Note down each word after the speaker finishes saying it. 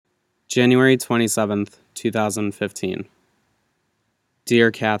January 27th, 2015. Dear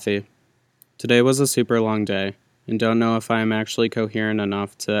Kathy, today was a super long day, and don't know if I am actually coherent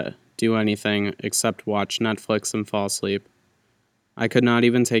enough to do anything except watch Netflix and fall asleep. I could not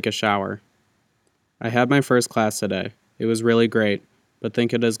even take a shower. I had my first class today. It was really great, but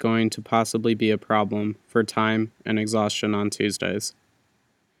think it is going to possibly be a problem for time and exhaustion on Tuesdays.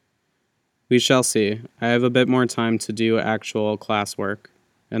 We shall see. I have a bit more time to do actual classwork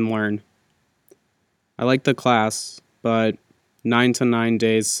and learn. I like the class, but 9 to 9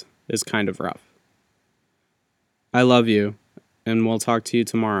 days is kind of rough. I love you, and we'll talk to you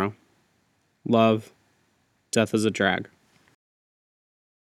tomorrow. Love, Death is a Drag.